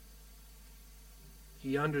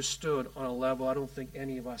 He understood on a level I don't think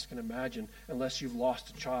any of us can imagine unless you've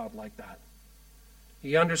lost a child like that.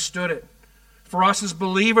 He understood it. For us as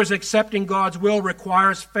believers, accepting God's will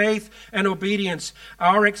requires faith and obedience.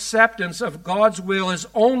 Our acceptance of God's will is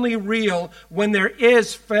only real when there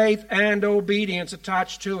is faith and obedience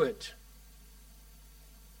attached to it.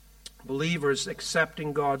 Believers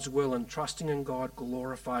accepting God's will and trusting in God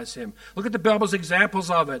glorifies him. Look at the Bible's examples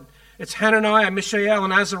of it. It's Hananiah, Mishael,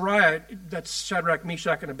 and Azariah. That's Shadrach,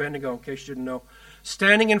 Meshach, and Abednego, in case you didn't know.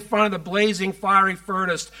 Standing in front of the blazing fiery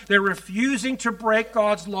furnace, they're refusing to break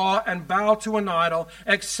God's law and bow to an idol,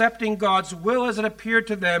 accepting God's will as it appeared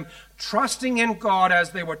to them, trusting in God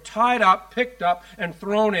as they were tied up, picked up, and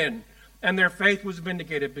thrown in. And their faith was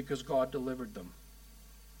vindicated because God delivered them.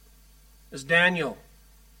 As Daniel,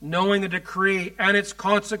 knowing the decree and its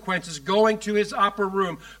consequences, going to his upper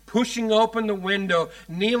room, pushing open the window,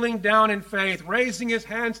 kneeling down in faith, raising his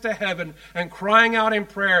hands to heaven, and crying out in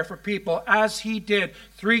prayer for people, as he did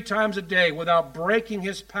 3 times a day without breaking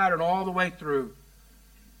his pattern all the way through.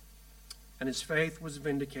 And his faith was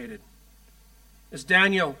vindicated. As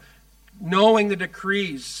Daniel, knowing the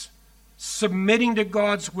decrees, submitting to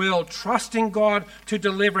God's will, trusting God to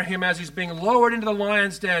deliver him as he's being lowered into the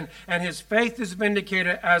lion's den, and his faith is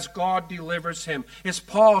vindicated as God delivers him. Is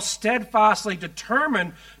Paul steadfastly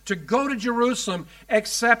determined to go to Jerusalem,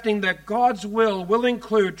 accepting that God's will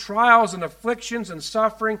include trials and afflictions and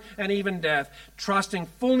suffering and even death, trusting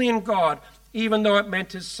fully in God, even though it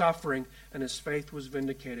meant his suffering, and his faith was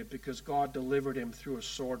vindicated because God delivered him through a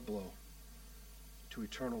sword blow to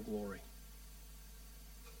eternal glory.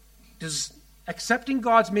 Does accepting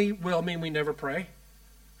God's will mean we never pray?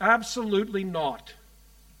 Absolutely not.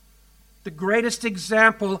 The greatest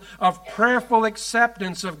example of prayerful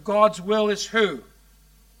acceptance of God's will is who?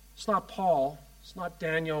 It's not Paul. It's not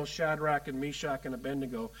Daniel, Shadrach, and Meshach, and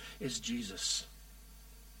Abednego. It's Jesus.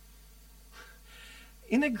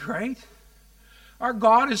 Isn't it great? Our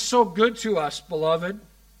God is so good to us, beloved.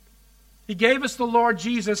 He gave us the Lord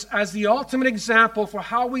Jesus as the ultimate example for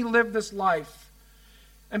how we live this life.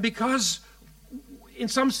 And because, in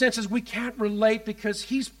some senses, we can't relate because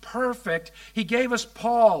he's perfect, he gave us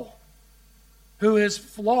Paul, who is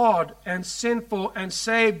flawed and sinful and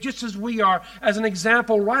saved just as we are, as an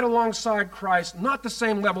example right alongside Christ. Not the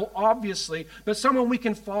same level, obviously, but someone we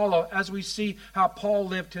can follow as we see how Paul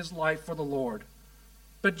lived his life for the Lord.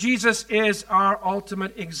 But Jesus is our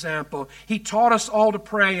ultimate example. He taught us all to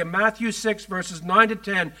pray in Matthew 6, verses 9 to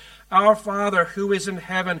 10. Our Father who is in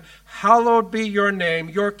heaven, hallowed be your name.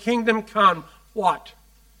 Your kingdom come. What?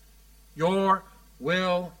 Your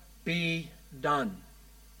will be done.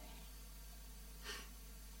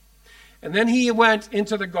 And then he went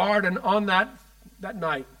into the garden on that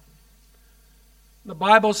night. The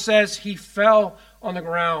Bible says he fell on the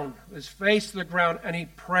ground, his face to the ground, and he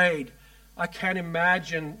prayed. I can't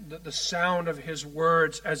imagine the sound of his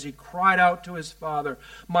words as he cried out to his Father,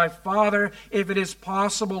 "My Father, if it is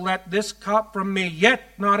possible, let this cup from me,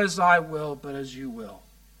 yet not as I will, but as you will."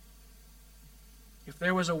 If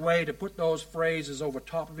there was a way to put those phrases over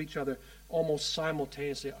top of each other almost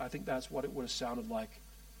simultaneously, I think that's what it would have sounded like.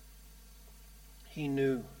 He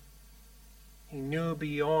knew. He knew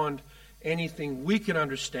beyond anything we can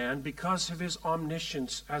understand, because of his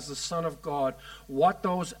omniscience as the Son of God, what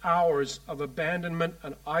those hours of abandonment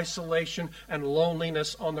and isolation and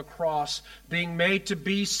loneliness on the cross, being made to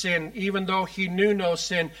be sin, even though he knew no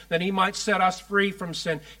sin, that he might set us free from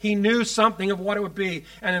sin. He knew something of what it would be.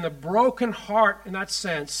 And in a broken heart, in that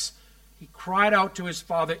sense, he cried out to his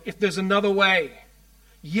Father, "If there's another way,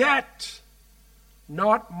 yet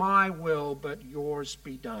not my will, but yours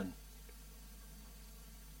be done."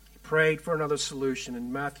 Prayed for another solution.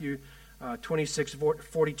 In Matthew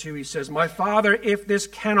 26:42, he says, "My Father, if this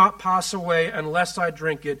cannot pass away unless I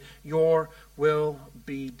drink it, your will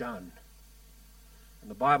be done." And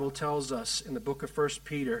the Bible tells us in the book of 1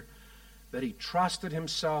 Peter that he trusted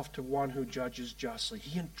himself to one who judges justly.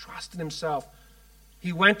 He entrusted himself.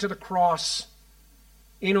 He went to the cross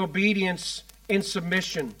in obedience, in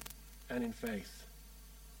submission, and in faith.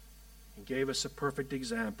 He gave us a perfect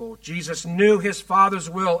example. Jesus knew his Father's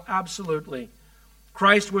will absolutely.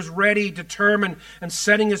 Christ was ready, determined, and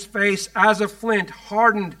setting his face as a flint,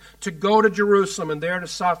 hardened to go to Jerusalem and there to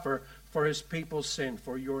suffer for his people's sin,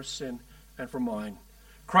 for your sin and for mine.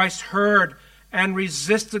 Christ heard and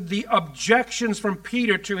resisted the objections from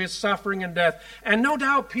Peter to his suffering and death. And no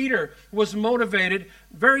doubt Peter was motivated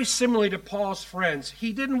very similarly to Paul's friends.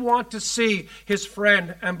 He didn't want to see his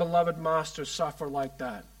friend and beloved master suffer like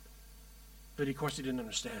that. But of course he didn't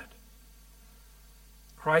understand.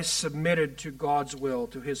 Christ submitted to God's will,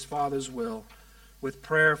 to his Father's will, with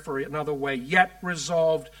prayer for another way, yet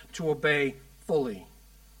resolved to obey fully.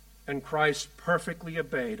 And Christ perfectly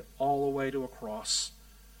obeyed all the way to a cross.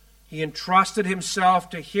 He entrusted himself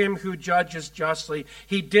to him who judges justly.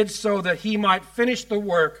 He did so that he might finish the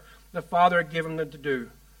work the Father had given him to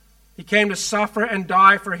do. He came to suffer and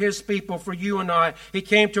die for his people, for you and I. He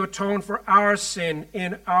came to atone for our sin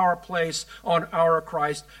in our place on our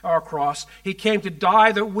cross. He came to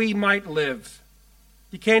die that we might live.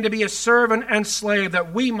 He came to be a servant and slave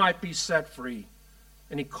that we might be set free.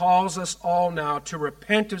 And he calls us all now to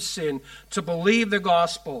repent of sin, to believe the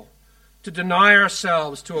gospel, to deny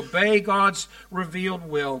ourselves, to obey God's revealed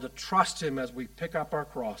will, to trust him as we pick up our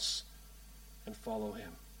cross and follow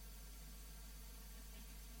him.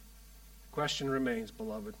 The question remains,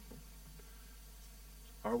 beloved,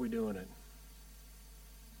 are we doing it?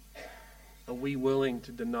 Are we willing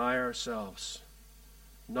to deny ourselves?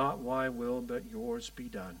 Not my will, but yours be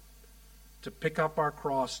done. To pick up our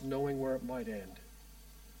cross knowing where it might end.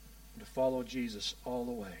 And to follow Jesus all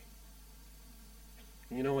the way.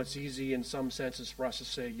 You know, it's easy in some senses for us to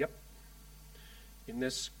say, yep, in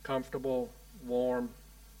this comfortable, warm,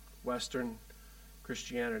 Western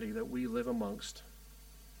Christianity that we live amongst,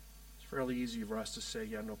 it's fairly easy for us to say,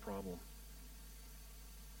 yeah, no problem.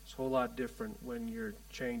 It's a whole lot different when you're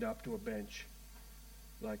chained up to a bench,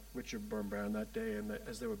 like Richard Birnbaum that day, and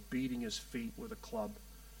as they were beating his feet with a club,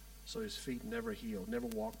 so his feet never healed, never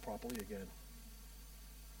walked properly again.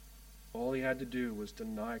 All he had to do was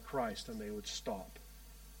deny Christ, and they would stop.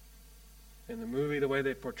 In the movie, the way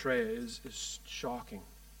they portray it is shocking.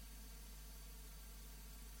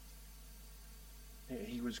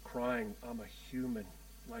 He was crying, "I'm a human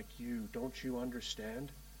like you. Don't you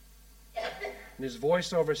understand?" And his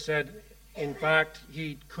voiceover said, in fact,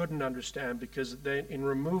 he couldn't understand because in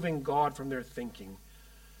removing God from their thinking,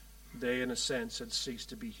 they, in a sense, had ceased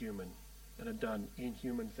to be human and had done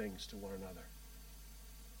inhuman things to one another.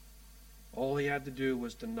 All he had to do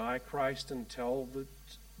was deny Christ and tell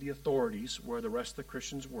the authorities where the rest of the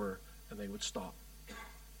Christians were, and they would stop.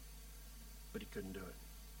 But he couldn't do it.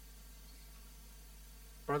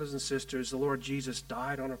 Brothers and sisters, the Lord Jesus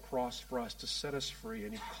died on a cross for us to set us free,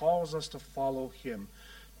 and he calls us to follow him,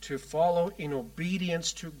 to follow in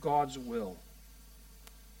obedience to God's will.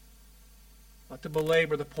 Not to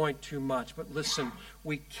belabor the point too much, but listen,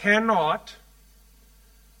 we cannot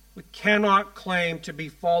claim to be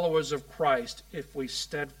followers of Christ if we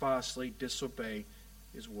steadfastly disobey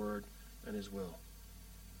his word and his will.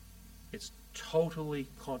 It's totally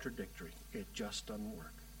contradictory. It just doesn't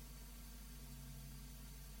work.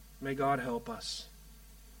 May God help us.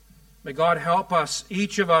 May God help us,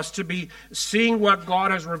 each of us, to be seeing what God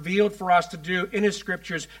has revealed for us to do in His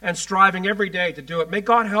Scriptures and striving every day to do it. May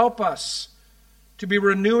God help us to be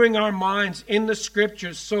renewing our minds in the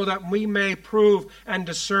Scriptures so that we may prove and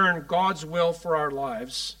discern God's will for our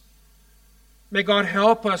lives. May God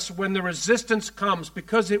help us when the resistance comes,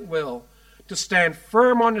 because it will, to stand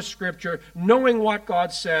firm on the Scripture, knowing what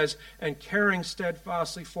God says, and carrying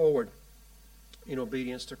steadfastly forward in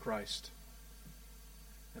obedience to Christ.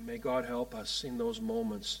 And may God help us in those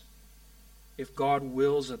moments, if God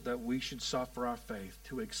wills it, that we should suffer our faith,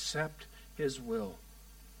 to accept His will,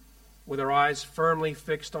 with our eyes firmly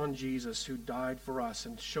fixed on Jesus, who died for us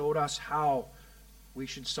and showed us how we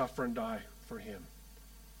should suffer and die for Him,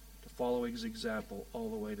 to follow His example all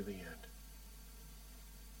the way to the end.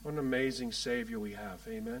 What an amazing Savior we have.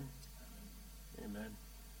 Amen. Amen.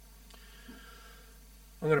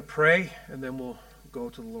 I'm going to pray, and then we'll go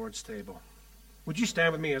to the Lord's table. Would you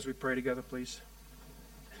stand with me as we pray together, please?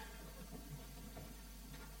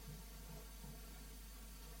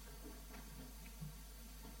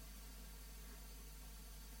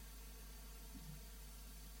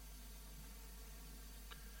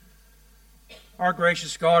 Our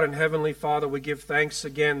gracious God and Heavenly Father, we give thanks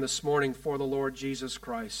again this morning for the Lord Jesus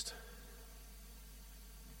Christ.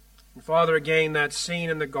 And Father, again, that scene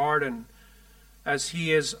in the garden as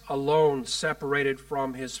He is alone, separated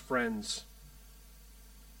from His friends,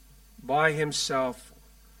 by Himself,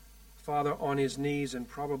 Father, on His knees and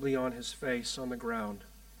probably on His face on the ground.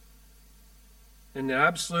 In the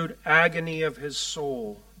absolute agony of His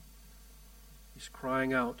soul, He's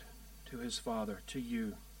crying out to His Father, to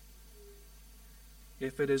you,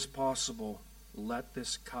 if it is possible, let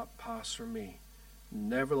this cup pass from me.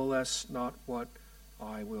 Nevertheless, not what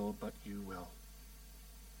I will, but you will.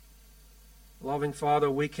 Loving Father,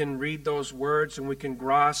 we can read those words and we can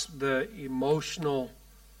grasp the emotional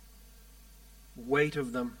weight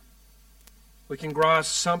of them. We can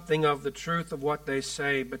grasp something of the truth of what they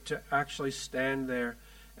say, but to actually stand there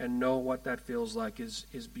and know what that feels like is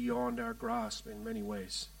beyond our grasp in many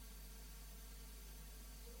ways.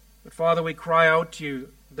 But Father, we cry out to you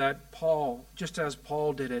that Paul, just as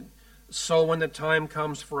Paul did it, so when the time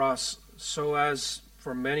comes for us, so as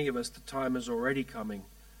for many of us the time is already coming,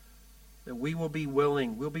 that we will be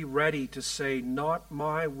willing, we'll be ready to say, not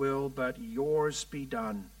my will, but yours be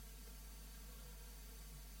done.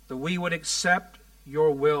 That we would accept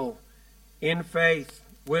your will in faith,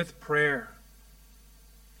 with prayer,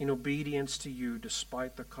 in obedience to you,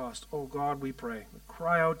 despite the cost. Oh God, we pray. We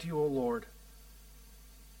cry out to you, O Lord,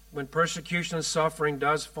 when persecution and suffering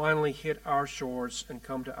does finally hit our shores and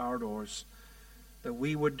come to our doors, that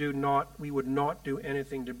we would not do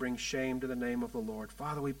anything to bring shame to the name of the Lord.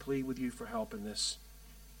 Father, we plead with you for help in this.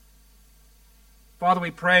 Father,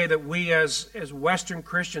 we pray that we as Western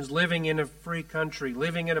Christians living in a free country,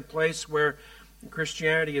 living in a place where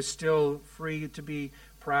Christianity is still free to be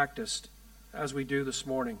practiced, as we do this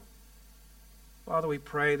morning. Father, we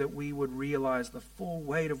pray that we would realize the full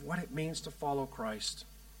weight of what it means to follow Christ.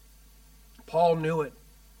 Paul knew it,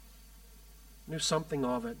 knew something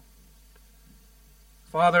of it.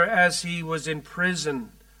 Father, as he was in prison,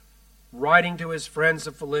 writing to his friends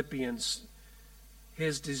the Philippians,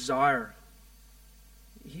 his desire,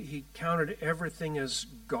 he counted everything as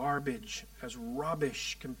garbage, as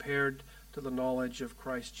rubbish compared to the knowledge of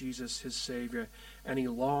Christ Jesus, his Savior, and he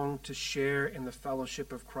longed to share in the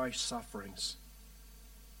fellowship of Christ's sufferings.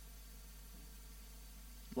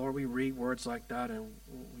 Lord, we read words like that and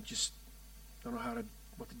we just don't know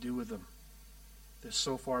what to do with them. They're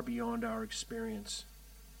so far beyond our experience.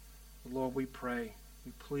 Lord, we pray,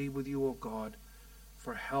 we plead with you, O God,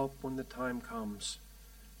 for help when the time comes,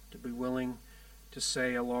 to be willing to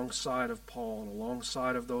say alongside of Paul and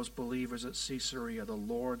alongside of those believers at Caesarea, the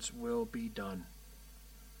Lord's will be done.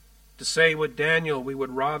 To say with Daniel, we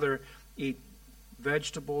would rather eat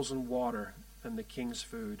vegetables and water than the king's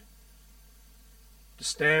food. To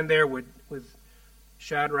stand there with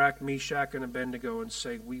Shadrach, Meshach, and Abednego and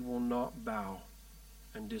say, we will not bow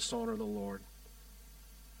and dishonor the Lord.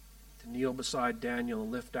 To kneel beside Daniel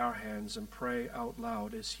and lift our hands and pray out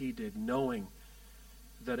loud as he did, knowing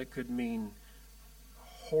that it could mean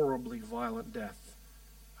horribly violent death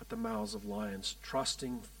at the mouths of lions,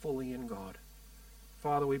 trusting fully in God.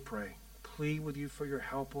 Father, we pray, plead with you for your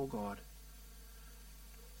help, O God.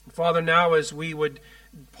 And Father, now as we would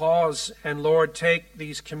pause and, Lord, take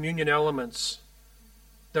these communion elements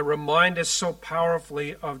that remind us so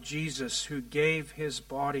powerfully of Jesus, who gave his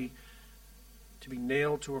body to be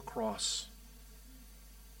nailed to a cross,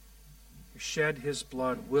 who shed his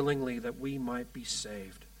blood willingly that we might be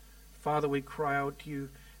saved. Father, we cry out to you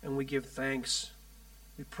and we give thanks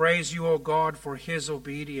We praise you, O God, for his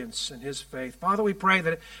obedience and his faith. Father, we pray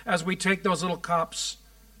that as we take those little cups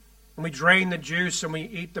and we drain the juice and we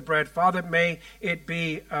eat the bread, Father, may it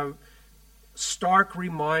be a stark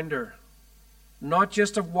reminder, not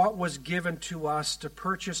just of what was given to us to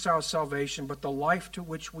purchase our salvation, but the life to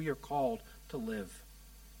which we are called to live.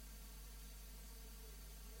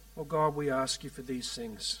 Oh God, we ask you for these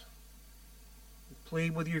things. We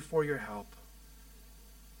plead with you for your help.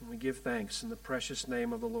 And we give thanks in the precious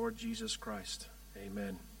name of the Lord Jesus Christ.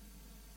 Amen.